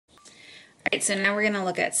Right, so now we're going to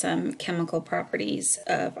look at some chemical properties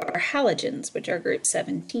of our halogens, which are group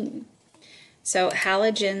 17. So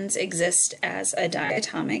halogens exist as a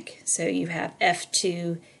diatomic. So you have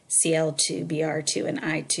F2, Cl2, Br2, and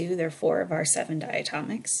I2. They're 4 of our 7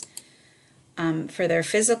 diatomics. For their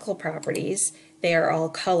physical properties, they are all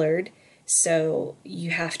colored, so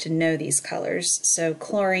you have to know these colors. So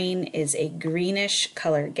chlorine is a greenish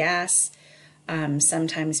colored gas.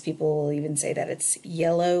 Sometimes people will even say that it's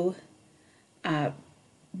yellow.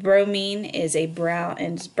 Bromine is a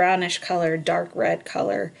brownish color, dark red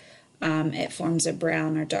color. It forms a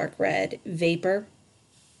brown or dark red vapor.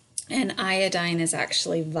 And iodine is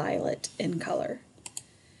actually violet in color.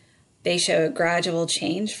 They show a gradual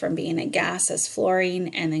change from being a gas as fluorine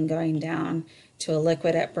and then going down to a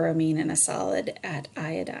liquid at bromine and a solid at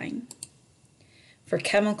iodine. For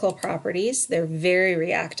chemical properties, they're very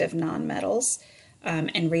reactive nonmetals,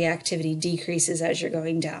 and reactivity decreases as you're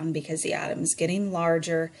going down because the atom is getting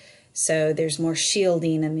larger, so there's more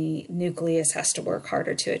shielding and the nucleus has to work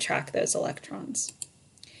harder to attract those electrons.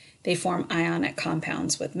 They form ionic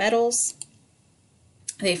compounds with metals.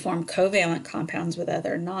 They form covalent compounds with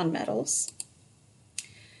other nonmetals.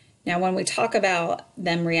 Now, when we talk about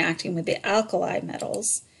them reacting with the alkali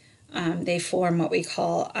metals, they form what we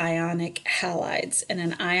call ionic halides. And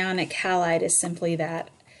an ionic halide is simply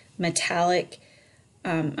that metallic,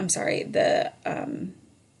 the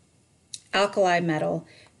alkali metal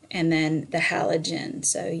and then the halogen.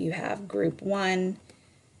 So you have group 1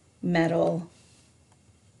 metal,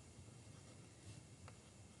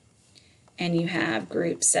 and you have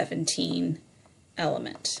group 17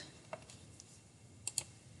 element.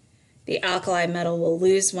 The alkali metal will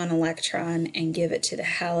lose 1 electron and give it to the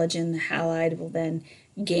halogen. The halide will then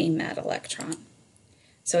gain that electron.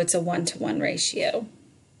 So it's a 1-to-1 ratio.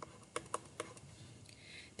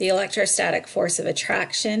 The electrostatic force of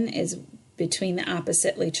attraction is between the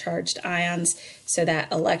oppositely charged ions, so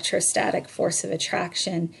that electrostatic force of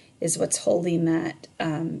attraction is what's holding that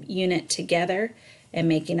unit together and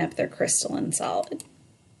making up their crystalline solid.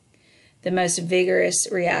 The most vigorous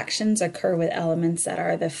reactions occur with elements that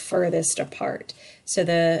are the furthest apart. So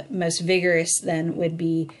the most vigorous then would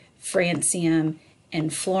be francium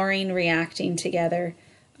and fluorine reacting together.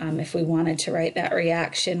 If we wanted to write that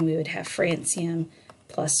reaction, we would have francium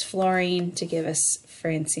plus fluorine to give us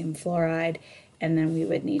francium fluoride, and then we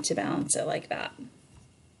would need to balance it like that.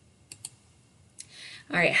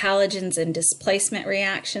 All right, halogens and displacement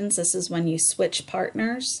reactions. This is when you switch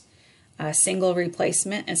partners. Single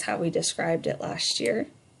replacement is how we described it last year.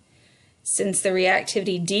 Since the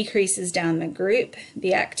reactivity decreases down the group,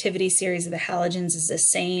 the activity series of the halogens is the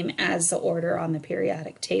same as the order on the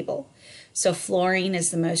periodic table. So fluorine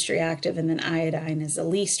is the most reactive and then iodine is the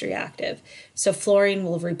least reactive. So fluorine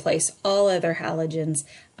will replace all other halogens.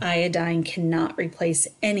 Iodine cannot replace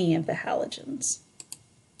any of the halogens.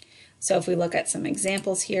 So if we look at some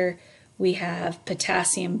examples here, we have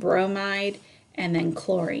potassium bromide and then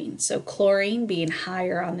chlorine. So chlorine, being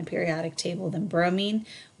higher on the periodic table than bromine,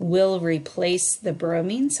 will replace the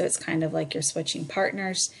bromine. So it's kind of like you're switching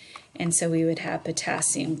partners. And so we would have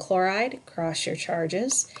potassium chloride, cross your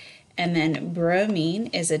charges. And then bromine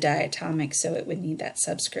is a diatomic, so it would need that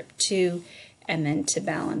subscript 2. And then to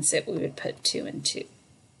balance it, we would put 2 and 2.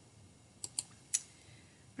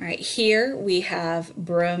 All right, here we have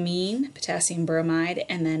bromine, potassium bromide,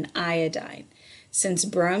 and then iodine. Since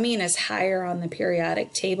bromine is higher on the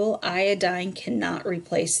periodic table, iodine cannot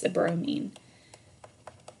replace the bromine.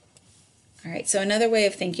 All right, so another way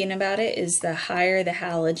of thinking about it is the higher the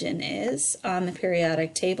halogen is on the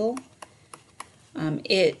periodic table,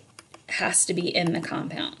 it has to be in the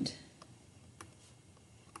compound.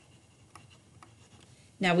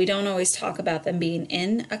 Now, we don't always talk about them being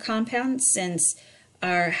in a compound since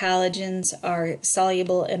our halogens are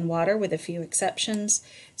soluble in water with a few exceptions.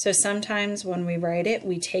 So sometimes when we write it,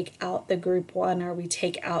 we take out the group 1 or we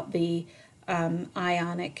take out the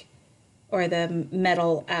ionic or the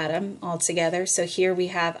metal atom altogether. So here we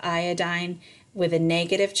have iodine with a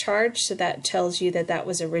negative charge, so that tells you that that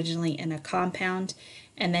was originally in a compound.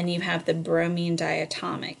 And then you have the bromine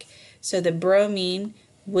diatomic. So the bromine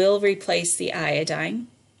will replace the iodine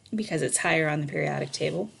because it's higher on the periodic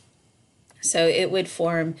table. So it would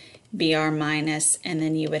form Br minus, and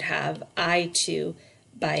then you would have I2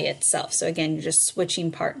 by itself. So again, you're just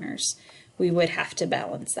switching partners. We would have to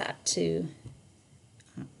balance that to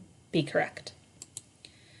be correct.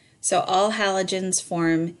 So all halogens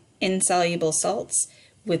form insoluble salts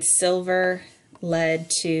with silver, lead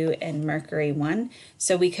 2, and mercury 1.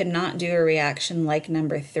 So we could not do a reaction like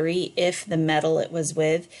number 3 if the metal it was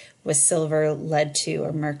with was silver, lead 2,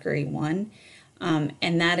 or mercury 1.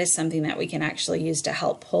 And that is something that we can actually use to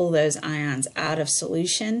help pull those ions out of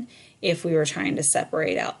solution if we were trying to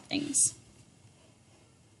separate out things.